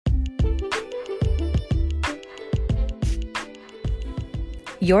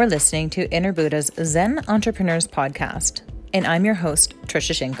You're listening to Inner Buddha's Zen Entrepreneurs Podcast, and I'm your host,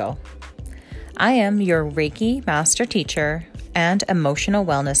 Trisha Shinko. I am your Reiki Master Teacher and Emotional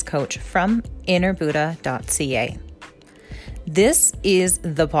Wellness Coach from innerbuddha.ca. This is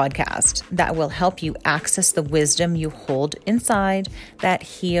the podcast that will help you access the wisdom you hold inside that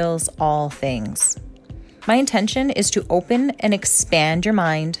heals all things. My intention is to open and expand your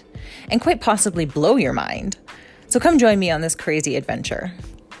mind and quite possibly blow your mind. So come join me on this crazy adventure.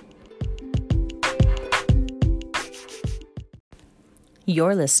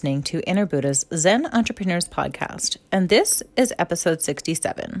 You're listening to Inner Buddha's Zen Entrepreneurs Podcast, and this is episode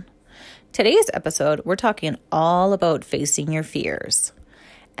 67. Today's episode, we're talking all about facing your fears.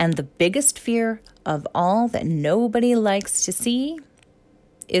 And the biggest fear of all that nobody likes to see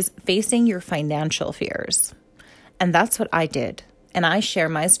is facing your financial fears. And that's what I did. And I share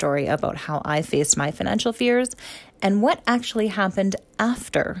my story about how I faced my financial fears and what actually happened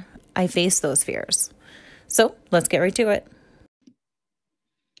after I faced those fears. So let's get right to it.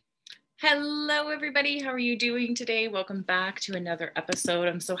 Hello, everybody. How are you doing today? Welcome back to another episode.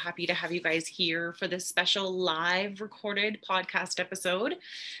 I'm so happy to have you guys here for this special live recorded podcast episode.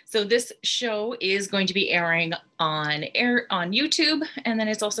 So this show is going to be airing on YouTube, and then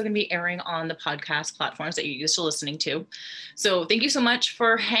it's also going to be airing on the podcast platforms that you're used to listening to. So thank you so much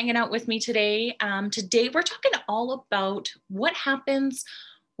for hanging out with me today. Today, we're talking all about what happens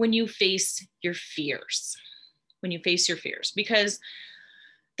when you face your fears. Because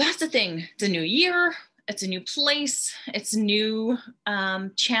that's the thing. It's a new year. It's a new place. It's a new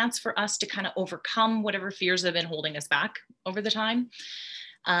chance for us to kind of overcome whatever fears have been holding us back over the time.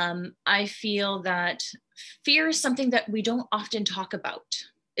 I feel that fear is something that we don't often talk about.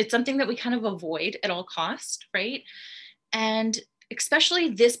 It's something that we kind of avoid at all costs, right? And especially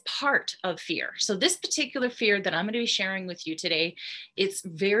this part of fear. So this particular fear that I'm going to be sharing with you today, it's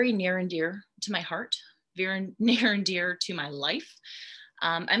very near and dear to my heart, very near and dear to my life.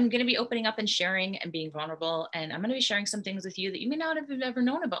 I'm going to be opening up and sharing and being vulnerable, and I'm going to be sharing some things with you that you may not have ever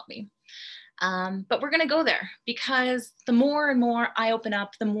known about me. But we're going to go there because the more and more I open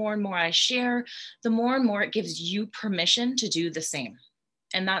up, the more and more I share, the more and more it gives you permission to do the same.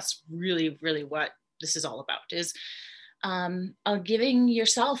 And that's really, really what this is all about, is giving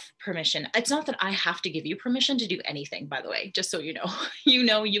yourself permission. It's not that I have to give you permission to do anything, by the way, just so you know,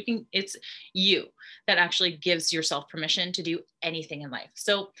 it's you that actually gives yourself permission to do anything in life.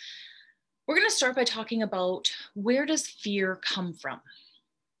 So we're going to start by talking about, where does fear come from?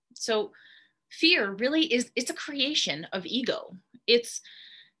 So fear really it's a creation of ego. It's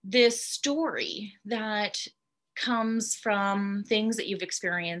this story that comes from things that you've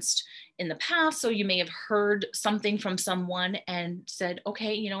experienced in the past. So you may have heard something from someone and said,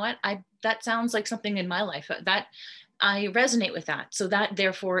 okay, you know what, that sounds like something in my life that I resonate with that. So that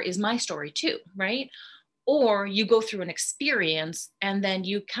therefore is my story too, right? Or you go through an experience and then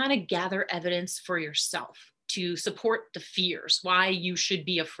you kind of gather evidence for yourself to support the fears, why you should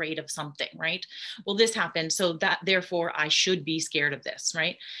be afraid of something, right? Well, this happened, so that therefore I should be scared of this,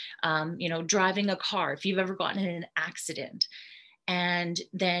 right? Driving a car, if you've ever gotten in an accident and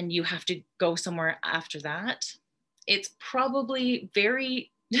then you have to go somewhere after that, it's probably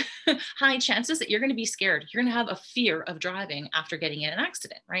very high chances that you're going to be scared. You're going to have a fear of driving after getting in an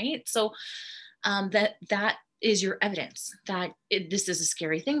accident, right? So that is your evidence that this is a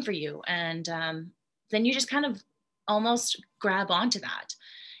scary thing for you. And then you just kind of almost grab onto that.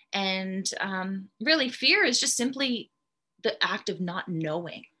 And really, fear is just simply the act of not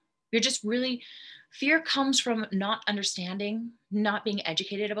knowing. Fear comes from not understanding, not being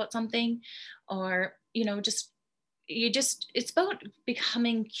educated about something, or, it's about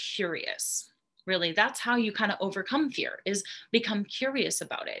becoming curious. Really, that's how you kind of overcome fear, is become curious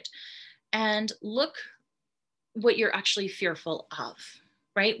about it and look what you're actually fearful of.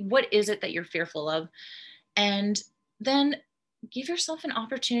 Right? What is it that you're fearful of? And then give yourself an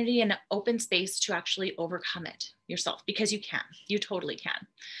opportunity and an open space to actually overcome it yourself, because you totally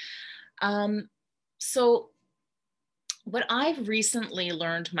can. So what I've recently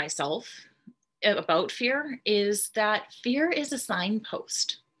learned myself about fear is that fear is a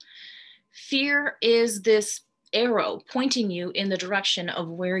signpost. Fear is this arrow pointing you in the direction of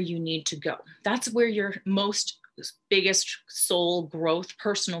where you need to go. That's where your biggest soul growth,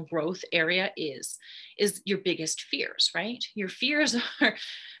 personal growth area is your biggest fears, right? Your fears are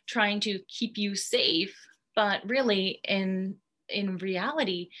trying to keep you safe, but really in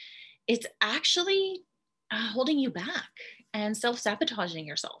reality, it's actually holding you back and self-sabotaging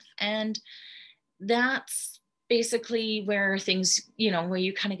yourself. And that's basically where things, where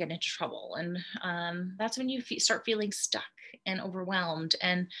you kind of get into trouble. And that's when you start feeling stuck and overwhelmed.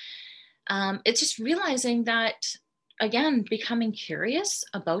 And it's just realizing that, again, becoming curious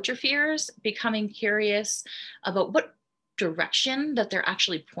about your fears, becoming curious about what direction that they're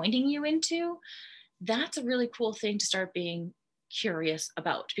actually pointing you into. That's a really cool thing to start being curious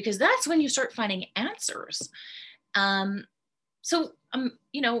about, because that's when you start finding answers. What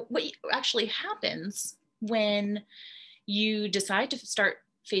actually happens when you decide to start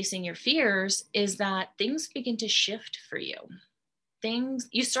facing your fears is that things begin to shift for you.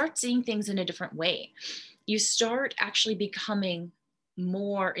 You start seeing things in a different way. You start actually becoming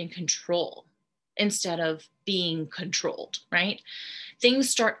more in control instead of being controlled, right? Things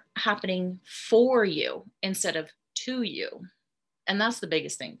start happening for you instead of to you. And that's the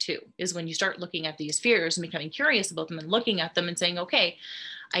biggest thing too, is when you start looking at these fears and becoming curious about them and looking at them and saying, okay,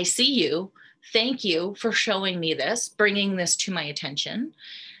 I see you. Thank you for showing me this, bringing this to my attention.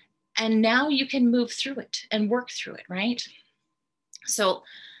 And now you can move through it and work through it, right? So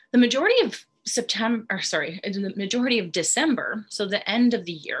the majority of December, so the end of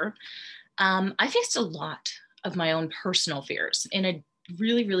the year, I faced a lot of my own personal fears in a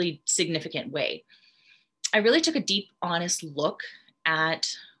really, really significant way. I really took a deep, honest look at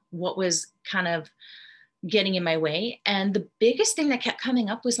what was kind of getting in my way. And the biggest thing that kept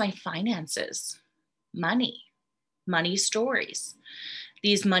coming up was my finances, money stories,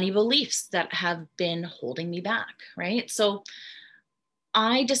 these money beliefs that have been holding me back, right? So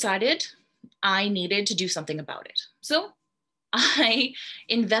I decided I needed to do something about it. So I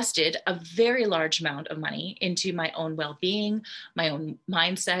invested a very large amount of money into my own well-being, my own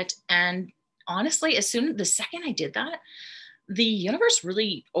mindset. And honestly, the second I did that, the universe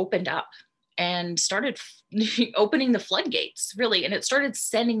really opened up and started opening the floodgates, really. And it started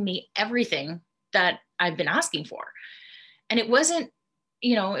sending me everything that I've been asking for. And it wasn't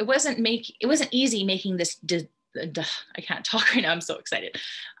easy making this I can't talk right now. I'm so excited.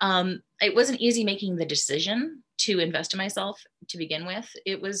 It wasn't easy making the decision to invest in myself to begin with.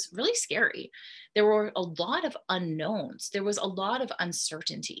 It was really scary. There were a lot of unknowns. There was a lot of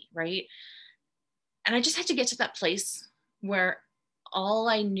uncertainty, right? And I just had to get to that place where all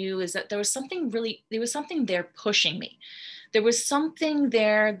I knew is that there was something there pushing me. There was something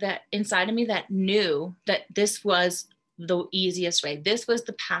there that inside of me that knew that this was the easiest way. This was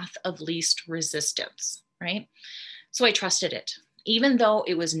the path of least resistance, right? So I trusted it, even though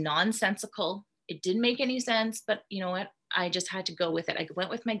it was nonsensical. It didn't make any sense, but you know what? I just had to go with it. I went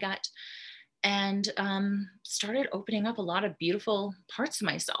with my gut and started opening up a lot of beautiful parts of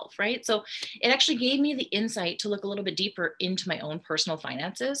myself, right? So it actually gave me the insight to look a little bit deeper into my own personal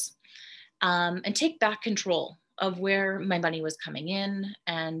finances and take back control of where my money was coming in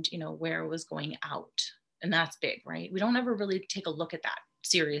and, where it was going out. And that's big, right? We don't ever really take a look at that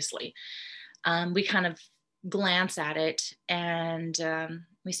seriously. We kind of glance at it and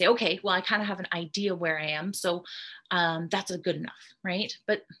we say, okay, well, I kind of have an idea where I am. So that's good enough, right?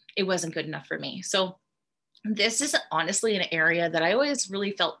 But it wasn't good enough for me. So this is honestly an area that I always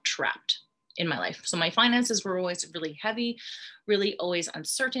really felt trapped in my life. So my finances were always really heavy, really always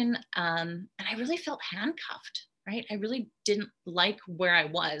uncertain. And I really felt handcuffed, right? I really didn't like where I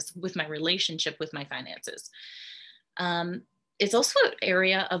was with my relationship with my finances. It's also an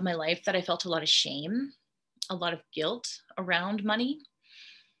area of my life that I felt a lot of shame, a lot of guilt around money,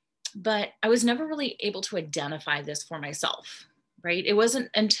 but I was never really able to identify this for myself, right? It wasn't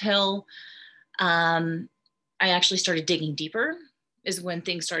until I actually started digging deeper is when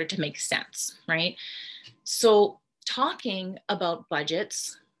things started to make sense, right? So talking about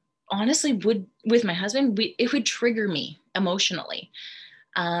budgets, honestly, with my husband, it would trigger me emotionally.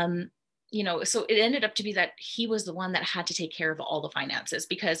 So it ended up to be that he was the one that had to take care of all the finances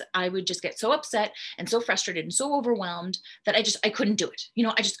because I would just get so upset and so frustrated and so overwhelmed that I couldn't do it.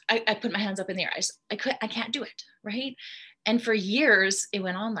 I put my hands up in the air. I can't do it. Right. And for years it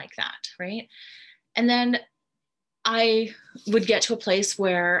went on like that. Right. And then I would get to a place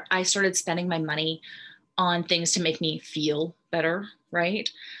where I started spending my money on things to make me feel better. Right.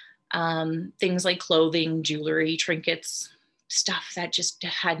 Things like clothing, jewelry, trinkets, stuff that just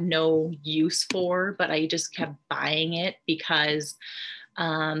had no use for, but I just kept buying it because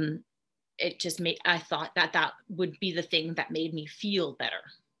I thought that would be the thing that made me feel better,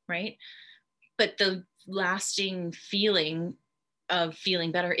 right? But the lasting feeling of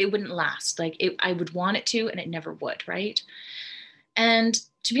feeling better, it wouldn't last. I would want it to, and it never would, right? And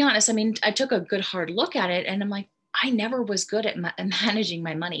to be honest, I took a good hard look at it and I'm like, I never was good at managing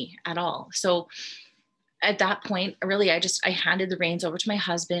my money at all. So at that point, really, I handed the reins over to my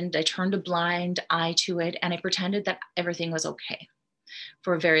husband. I turned a blind eye to it, and I pretended that everything was okay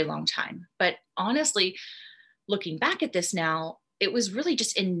for a very long time. But honestly, looking back at this now, it was really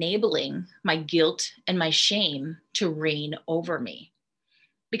just enabling my guilt and my shame to reign over me,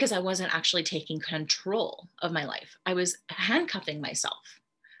 because I wasn't actually taking control of my life. I was handcuffing myself,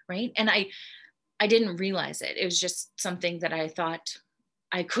 right? And I didn't realize it. It was just something that I thought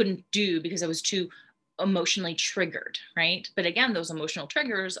I couldn't do because I was too emotionally triggered, right? But again, those emotional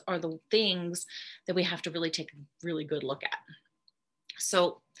triggers are the things that we have to really take a really good look at.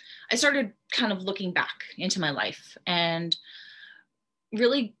 So I started kind of looking back into my life and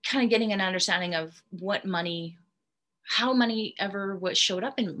really kind of getting an understanding of how money ever what showed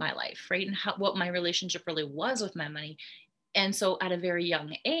up in my life, right? And what my relationship really was with my money. And so at a very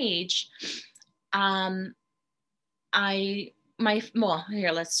young age, um,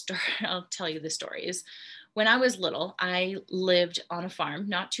 here, let's start. I'll tell you the stories. When I was little, I lived on a farm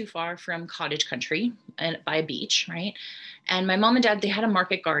not too far from cottage country and by a beach, right? And my mom and dad, they had a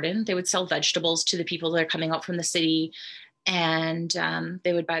market garden. They would sell vegetables to the people that are coming out from the city, and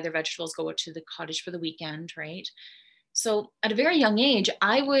they would buy their vegetables, go out to the cottage for the weekend, right? So at a very young age,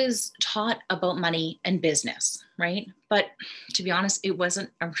 I was taught about money and business, right? But to be honest, it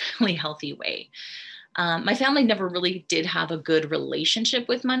wasn't a really healthy way. My family never really did have a good relationship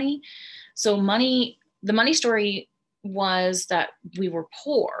with money. So the money story was that we were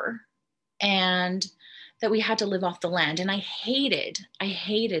poor and that we had to live off the land. And I hated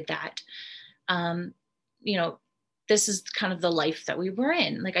that. Um, you know, this is kind of the life that we were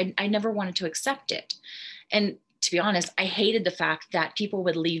in. Like I never wanted to accept it. And to be honest, I hated the fact that people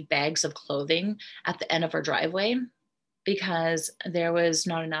would leave bags of clothing at the end of our driveway because there was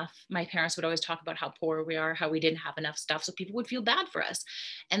not enough. My parents would always talk about how poor we are, how we didn't have enough stuff. So people would feel bad for us.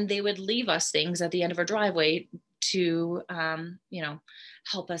 And they would leave us things at the end of our driveway to,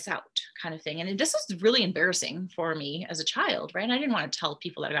 help us out, kind of thing. And this was really embarrassing for me as a child, right? I didn't want to tell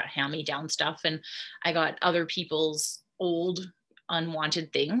people that I got hand-me-down stuff and I got other people's old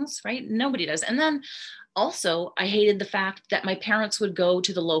unwanted things, right? Nobody does. And then also, I hated the fact that my parents would go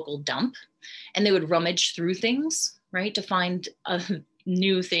to the local dump and they would rummage through things, right, to find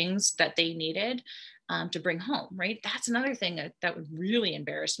new things that they needed to bring home, right? That's another thing that would really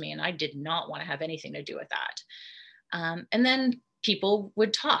embarrass me. And I did not want to have anything to do with that. And then people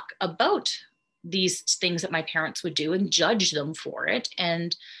would talk about these things that my parents would do and judge them for it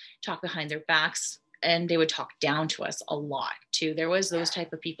and talk behind their backs. And they would talk down to us a lot too. There was those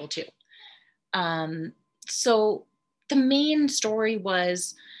type of people too. So the main story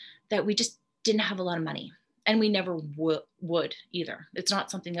was that we just didn't have a lot of money, and we never would either. It's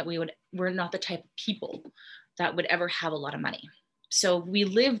not something that we're not the type of people that would ever have a lot of money. So we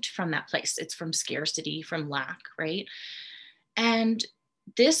lived from that place. It's from scarcity, from lack, right? And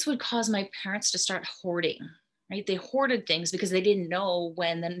this would cause my parents to start hoarding, right? They hoarded things because they didn't know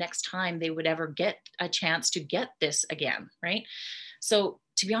when the next time they would ever get a chance to get this again, right? So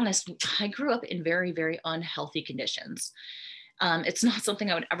to be honest, I grew up in very, very unhealthy conditions. It's not something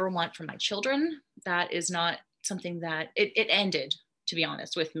I would ever want for my children. That is not something that it ended, to be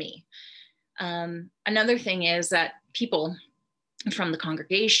honest, with me. Another thing is that people from the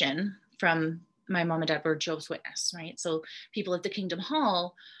congregation, from my mom and dad were Jehovah's Witness, right? So people at the Kingdom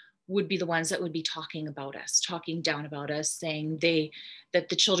Hall would be the ones that would be talking about us, talking down about us, saying that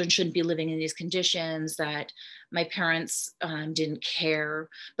the children shouldn't be living in these conditions, that my parents didn't care.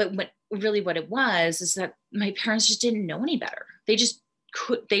 But what it was is that my parents just didn't know any better.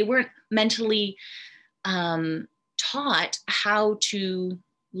 They weren't mentally taught how to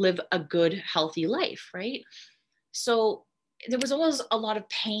live a good, healthy life, right? So there was always a lot of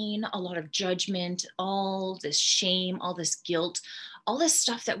pain, a lot of judgment, all this shame, all this guilt, all this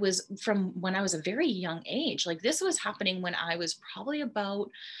stuff that was from when I was a very young age. Like this was happening when I was probably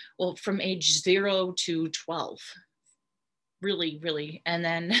from age 0 to 12, really, really. And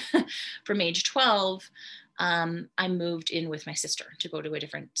then from age 12, I moved in with my sister to go to a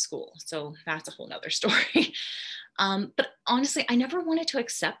different school. So that's a whole nother story. But honestly, I never wanted to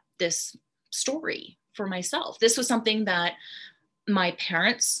accept this story for myself. This was something that my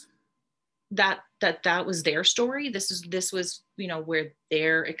parents, that was their story. This was, where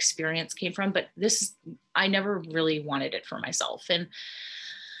their experience came from, but I never really wanted it for myself. And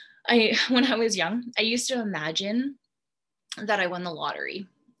when I was young, I used to imagine that I won the lottery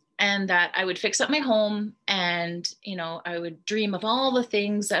and that I would fix up my home and, I would dream of all the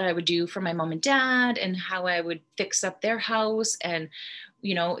things that I would do for my mom and dad and how I would fix up their house and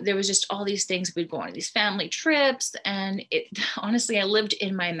there was just all these things. We'd go on these family trips, and honestly, I lived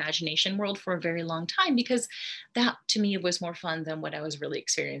in my imagination world for a very long time, because that to me was more fun than what I was really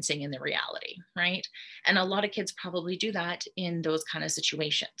experiencing in the reality, right? And a lot of kids probably do that in those kind of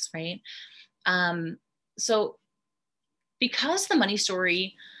situations, right? So because the money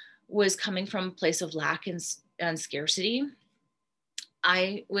story was coming from a place of lack and scarcity,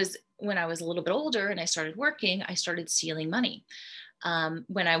 when I was a little bit older and I started working, I started stealing money.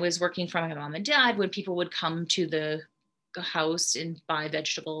 When I was working for my mom and dad, when people would come to the house and buy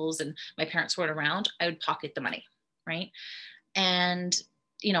vegetables and my parents weren't around, I would pocket the money, right? And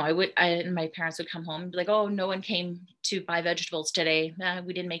my parents would come home and be like, oh, no one came to buy vegetables today.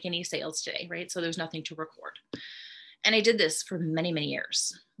 We didn't make any sales today, right? So there's nothing to record. And I did this for many, many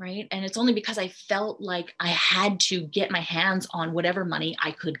years, right? And it's only because I felt like I had to get my hands on whatever money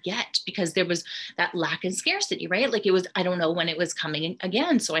I could get, because there was that lack and scarcity, right? Like I don't know when it was coming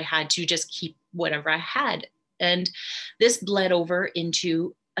again. So I had to just keep whatever I had. And this bled over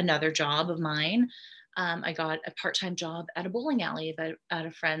into another job of mine. I got a part-time job at a bowling alley, at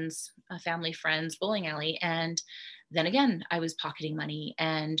a family friend's bowling alley. And then again, I was pocketing money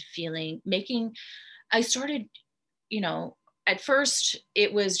and I started, at first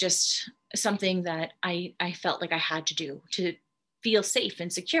it was just something that I felt like I had to do to feel safe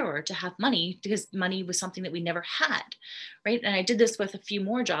and secure, to have money, because money was something that we never had, right? And I did this with a few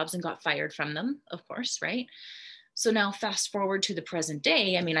more jobs and got fired from them, of course, right? So now fast forward to the present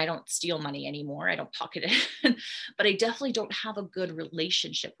day, I mean, I don't steal money anymore. I don't pocket it, but I definitely don't have a good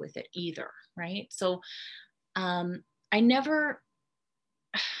relationship with it either, right? So I never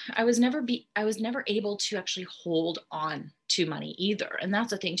I was never able to actually hold on to money either. And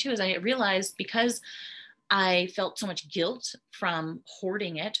that's the thing too, is I realized, because I felt so much guilt from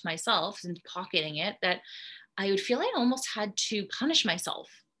hoarding it myself and pocketing it, that I would feel I almost had to punish myself.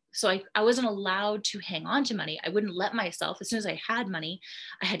 So I wasn't allowed to hang on to money. I wouldn't let myself, as soon as I had money,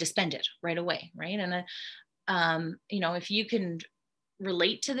 I had to spend it right away. Right. And, if you can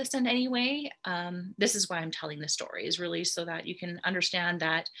relate to this in any way, this is why I'm telling this story, is really so that you can understand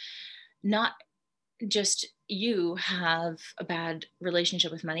that not just you have a bad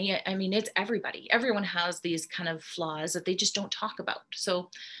relationship with money. I mean, it's everybody. Everyone has these kind of flaws that they just don't talk about. So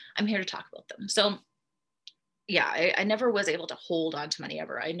I'm here to talk about them. So yeah, I never was able to hold on to money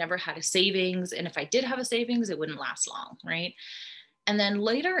ever. I never had a savings. And if I did have a savings, it wouldn't last long, right? And then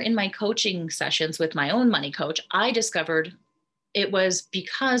later in my coaching sessions with my own money coach, I discovered it was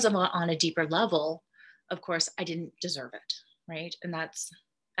because of on a deeper level, of course, I didn't deserve it, right? And that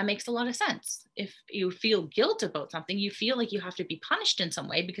makes a lot of sense. If you feel guilt about something, you feel like you have to be punished in some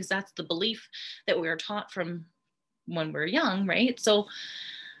way, because that's the belief that we were taught from when we're young, right? So,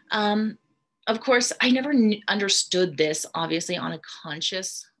 of course, I never understood this, obviously, on a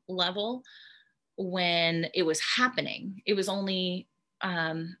conscious level when it was happening. It was only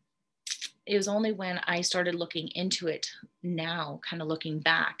when I started looking into it now, kind of looking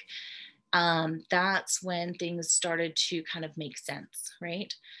back, that's when things started to kind of make sense,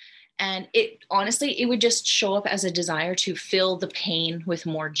 right? And it would just show up as a desire to fill the pain with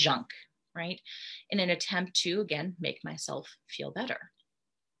more junk, right? In an attempt to, again, make myself feel better.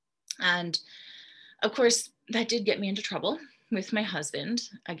 And of course, that did get me into trouble with my husband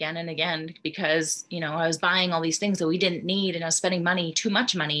again and again, because, I was buying all these things that we didn't need, and I was spending too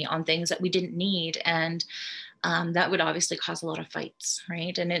much money on things that we didn't need. And that would obviously cause a lot of fights,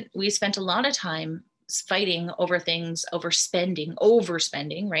 right? And we spent a lot of time fighting over things,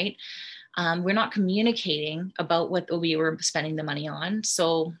 overspending, right? We're not communicating about what we were spending the money on.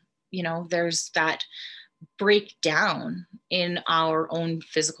 So, there's that breakdown in our own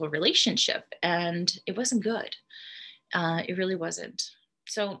physical relationship, and it wasn't good. It really wasn't.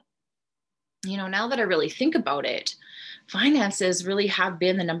 So, now that I really think about it, finances really have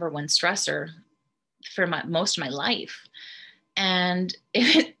been the number one stressor for most of my life. And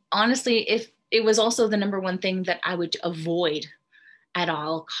honestly, if it was also the number one thing that I would avoid at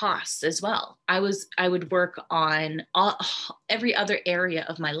all costs as well. I would work on every other area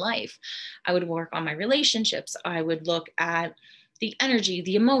of my life. I would work on my relationships. I would look at the energy,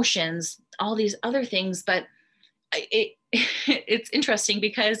 the emotions, all these other things. But it's interesting,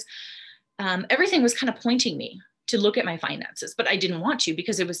 because everything was kind of pointing me to look at my finances, but I didn't want to,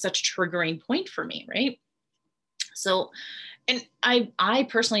 because it was such a triggering point for me, right? So, and I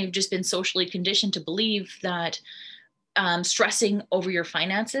personally have just been socially conditioned to believe that stressing over your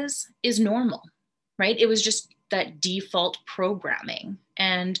finances is normal, right? It was just that default programming.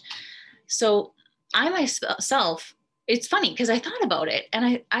 And so I myself, it's funny because I thought about it,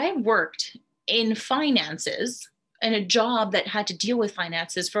 and I worked in finances in a job that had to deal with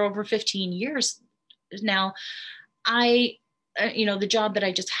finances for over 15 years now. The job that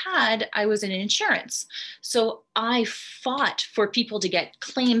I just had, I was in insurance. So I fought for people to get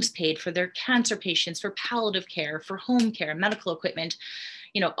claims paid for their cancer patients, for palliative care, for home care, medical equipment,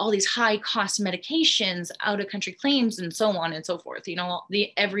 all these high cost medications, out of country claims, and so on and so forth.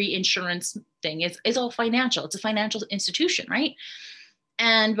 Every insurance thing is all financial. It's a financial institution, right?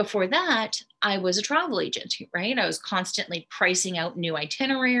 And before that, I was a travel agent, right? I was constantly pricing out new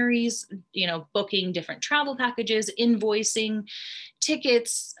itineraries, booking different travel packages, invoicing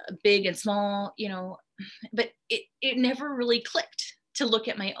tickets, big and small, but it never really clicked to look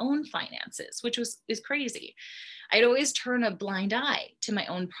at my own finances, which is crazy. I'd always turn a blind eye to my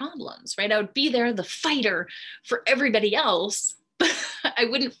own problems, right? I would be there, the fighter for everybody else, but I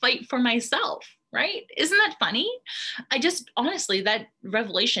wouldn't fight for myself, right? Isn't that funny? Honestly, that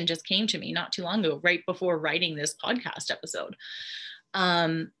revelation just came to me not too long ago, right before writing this podcast episode.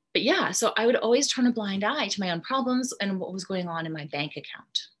 But yeah, so I would always turn a blind eye to my own problems and what was going on in my bank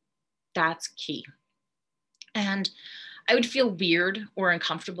account. That's key. And I would feel weird or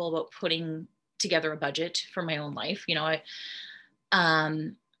uncomfortable about putting together a budget for my own life.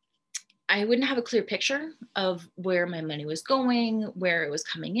 I wouldn't have a clear picture of where my money was going, where it was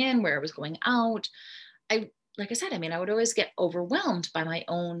coming in, where it was going out. Like I said, I would always get overwhelmed by my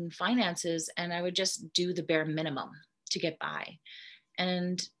own finances, and I would just do the bare minimum to get by.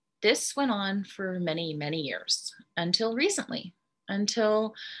 And this went on for many, many years until recently,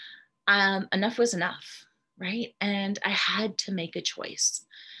 until enough was enough, right? And I had to make a choice.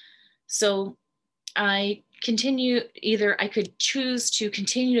 So I could choose to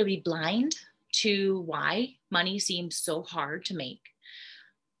continue to be blind to why money seems so hard to make,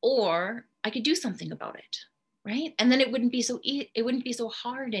 or I could do something about it, right? And then it wouldn't be so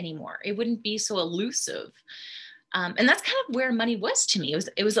hard anymore. It wouldn't be so elusive. And that's kind of where money was to me.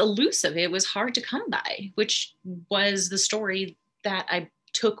 It was elusive. It was hard to come by, which was the story that I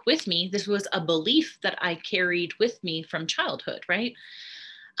took with me. This was a belief that I carried with me from childhood, right?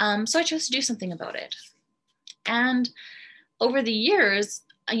 So I chose to do something about it. And over the years,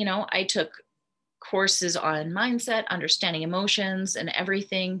 I took courses on mindset, understanding emotions, and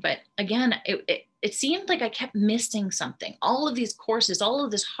everything. But again, it seemed like I kept missing something. All of these courses, all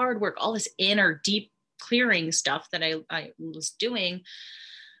of this hard work, all this inner deep clearing stuff that I was doing,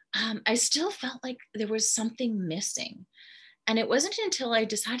 I still felt like there was something missing. And it wasn't until I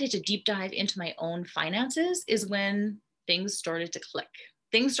decided to deep dive into my own finances is when things started to click.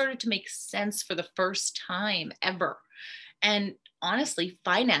 Things started to make sense for the first time ever. And honestly,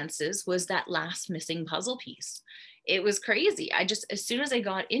 finances was that last missing puzzle piece. It was crazy. As soon as I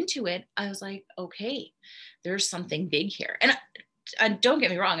got into it, I was like, okay, there's something big here. And don't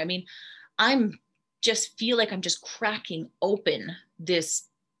get me wrong. I'm just feel like I'm just cracking open this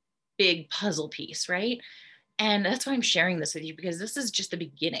big puzzle piece, right? And that's why I'm sharing this with you, because this is just the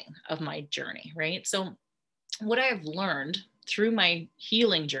beginning of my journey, right? So what I've learned through my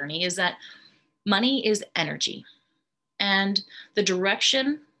healing journey is that money is energy, and the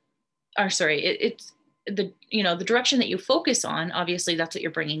direction, it's the direction that you focus on, obviously that's what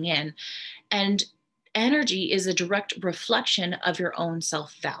you're bringing in. And energy is a direct reflection of your own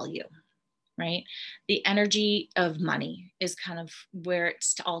self-value, right? The energy of money is kind of where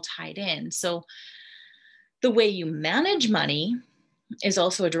it's all tied in. So the way you manage money is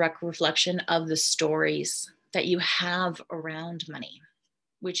also a direct reflection of the stories that you have around money,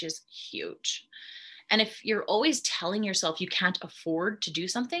 which is huge. And if you're always telling yourself you can't afford to do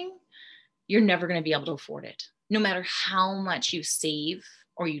something, you're never going to be able to afford it. No matter how much you save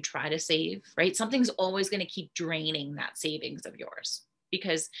or you try to save, right? Something's always going to keep draining that savings of yours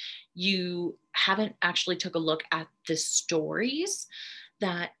because you haven't actually took a look at the stories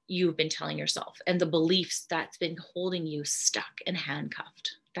that you've been telling yourself and the beliefs that's been holding you stuck and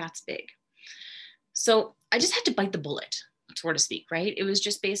handcuffed. That's big. So I just had to bite the bullet, so to speak, right? It was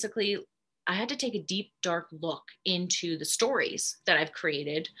just basically, I had to take a deep, dark look into the stories that I've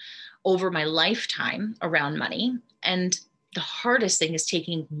created over my lifetime around money. And the hardest thing is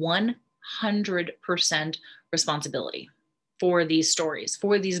taking 100% responsibility for these stories,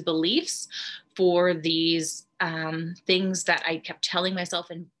 for these beliefs, for these things that I kept telling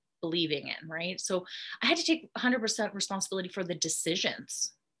myself and believing in, right? So I had to take 100% responsibility for the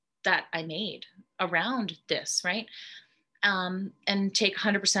decisions that I made around this, right? And take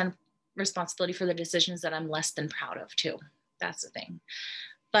 100% responsibility for the decisions that I'm less than proud of too. That's the thing.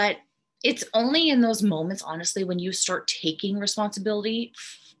 But it's only in those moments, honestly, when you start taking responsibility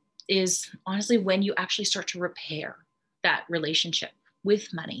is honestly when you actually start to repair that relationship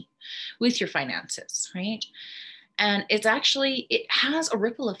with money, with your finances, right? And it has a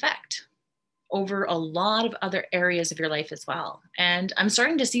ripple effect over a lot of other areas of your life as well. And I'm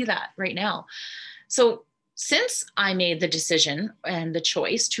starting to see that right now. So since I made the decision and the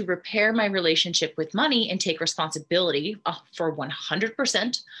choice to repair my relationship with money and take responsibility for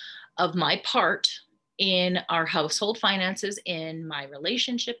 100% of my part in our household finances, in my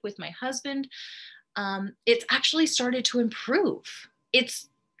relationship with my husband, it's actually started to improve.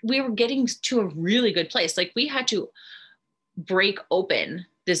 We were getting to a really good place. Like, we had to break open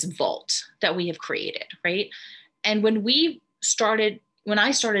this vault that we have created, right? And when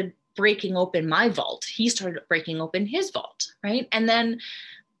I started breaking open my vault, he started breaking open his vault, right? And then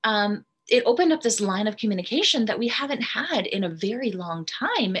it opened up this line of communication that we haven't had in a very long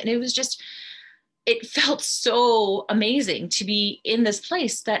time. And it felt so amazing to be in this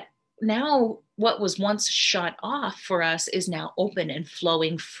place that now what was once shut off for us is now open and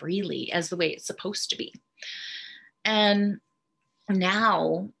flowing freely as the way it's supposed to be. And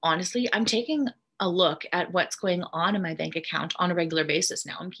now, honestly, I'm taking a look at what's going on in my bank account on a regular basis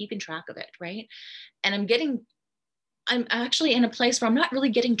now. I'm keeping track of it, right? And I'm actually in a place where I'm not really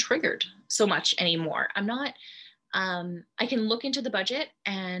getting triggered so much anymore. I can look into the budget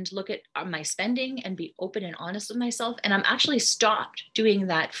and look at my spending and be open and honest with myself. And I'm actually stopped doing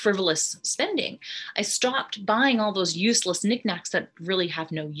that frivolous spending. I stopped buying all those useless knickknacks that really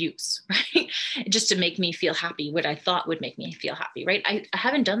have no use, right? Just to make me feel happy, what I thought would make me feel happy, right? I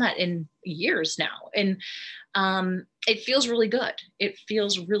haven't done that in years now. And it feels really good. It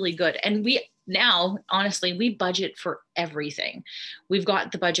feels really good. And honestly, we budget for everything. We've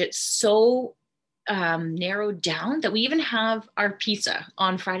got the budget so narrowed down that we even have our pizza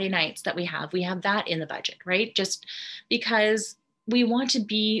on Friday nights that we have that in the budget, right? Just because we want to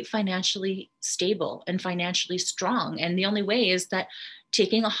be financially stable and financially strong. And the only way is that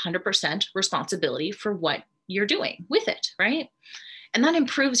taking 100% responsibility for what you're doing with it, right? And that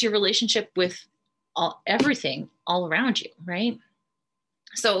improves your relationship with everything all around you, right?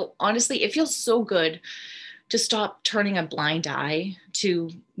 So honestly, it feels so good to stop turning a blind eye to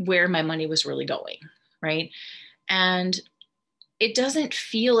where my money was really going, right? And it doesn't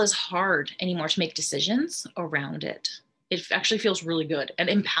feel as hard anymore to make decisions around it. It actually feels really good and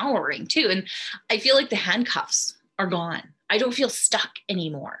empowering too. And I feel like the handcuffs are gone. I don't feel stuck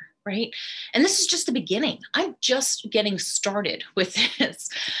anymore, right? And this is just the beginning. I'm just getting started with this.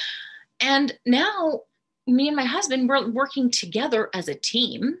 And now me and my husband, we're working together as a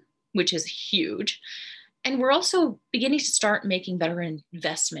team, which is huge. And we're also beginning to start making better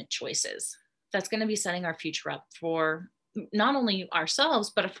investment choices. That's going to be setting our future up for not only ourselves,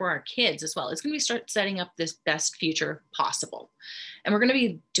 but for our kids as well. It's going to be start setting up this best future possible. And we're going to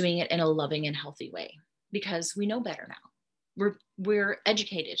be doing it in a loving and healthy way because we know better now. We're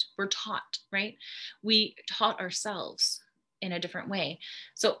educated, we're taught, right? We taught ourselves in a different way.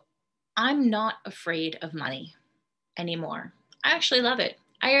 So I'm not afraid of money anymore. I actually love it.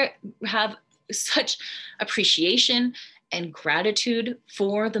 I have such appreciation and gratitude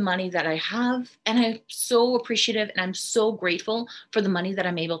for the money that I have. And I'm so appreciative and I'm so grateful for the money that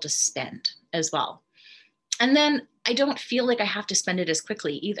I'm able to spend as well. And then I don't feel like I have to spend it as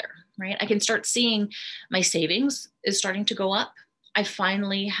quickly either, right? I can start seeing my savings is starting to go up. I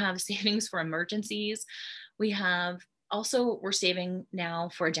finally have savings for emergencies. We're saving now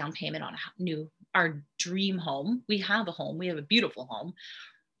for a down payment on our dream home. We have a home, we have a beautiful home,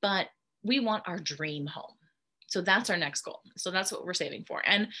 but we want our dream home. So that's our next goal. So that's what we're saving for.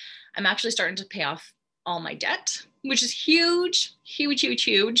 And I'm actually starting to pay off all my debt, which is huge, huge, huge,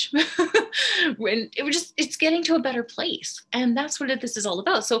 huge. When it's getting to a better place. And that's what this is all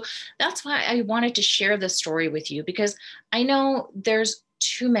about. So that's why I wanted to share this story with you, because I know there's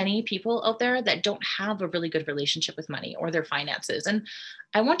too many people out there that don't have a really good relationship with money or their finances. And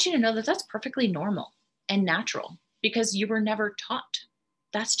I want you to know that that's perfectly normal and natural because you were never taught.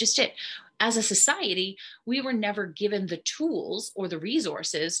 That's just it. As a society, we were never given the tools or the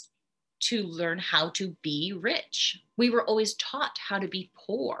resources to learn how to be rich. We were always taught how to be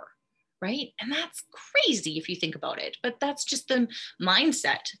poor, right? And that's crazy if you think about it, but that's just the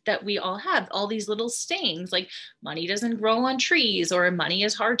mindset that we all have. All these little sayings like money doesn't grow on trees or money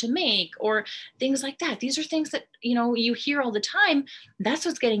is hard to make or things like that. These are things that, you hear all the time. That's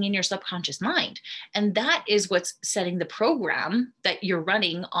what's getting in your subconscious mind. And that is what's setting the program that you're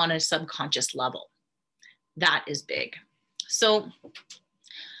running on a subconscious level. That is big. So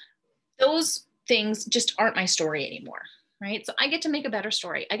those things just aren't my story anymore, right? So I get to make a better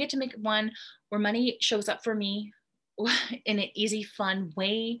story. I get to make one where money shows up for me in an easy, fun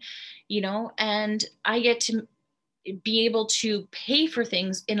way, and I get to be able to pay for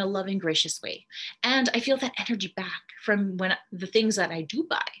things in a loving, gracious way. And I feel that energy back from the things that I do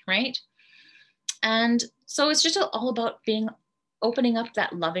buy, right? And so it's just all about opening up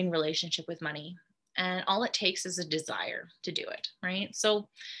that loving relationship with money. And all it takes is a desire to do it, right? So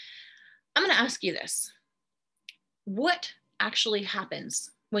I'm going to ask you this. What actually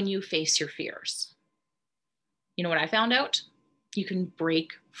happens when you face your fears? You know what I found out? You can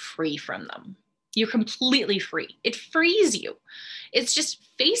break free from them. You're completely free. It frees you. It's just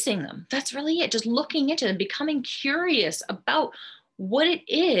facing them. That's really it. Just looking into them, becoming curious about what it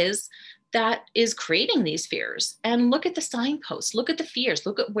is that is creating these fears. And look at the signposts, look at the fears,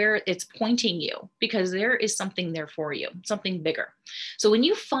 look at where it's pointing you, because there is something there for you, something bigger. So when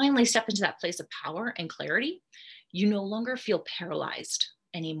you finally step into that place of power and clarity, you no longer feel paralyzed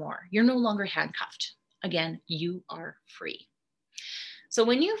anymore. You're no longer handcuffed. Again, you are free. So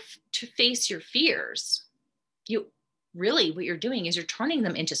when you face your fears, what you're doing is you're turning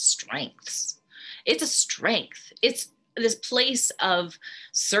them into strengths. It's a strength. It's this place of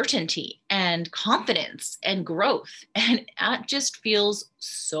certainty and confidence and growth. And that just feels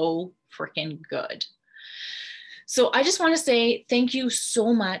so freaking good. So I just want to say thank you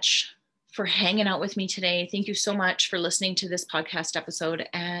so much for hanging out with me today. Thank you so much for listening to this podcast episode.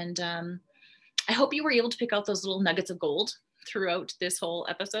 And I hope you were able to pick out those little nuggets of gold throughout this whole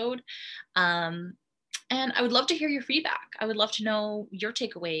episode. And I would love to hear your feedback. I would love to know your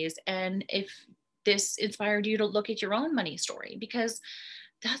takeaways, and if this inspired you to look at your own money story, because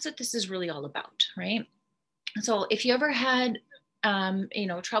that's what this is really all about, right? So if you ever had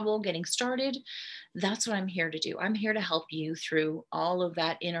trouble getting started, that's what I'm here to do. I'm here to help you through all of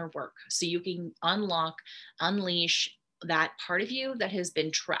that inner work so you can unleash that part of you that has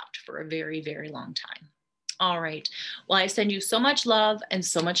been trapped for a very, very long time. All right. Well, I send you so much love and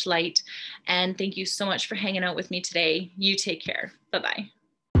so much light. And thank you so much for hanging out with me today. You take care. Bye-bye.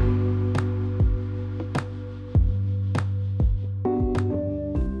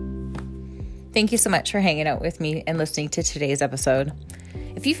 Thank you so much for hanging out with me and listening to today's episode.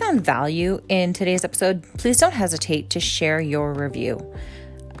 If you found value in today's episode, please don't hesitate to share your review.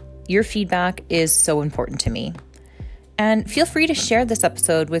 Your feedback is so important to me. And feel free to share this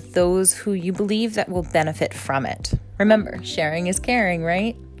episode with those who you believe that will benefit from it. Remember, sharing is caring,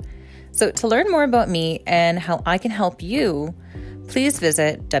 right? So to learn more about me and how I can help you, please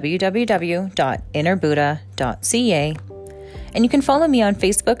visit www.innerbuddha.ca. And you can follow me on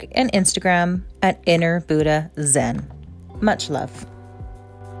Facebook and Instagram at Inner Buddha Zen. Much love.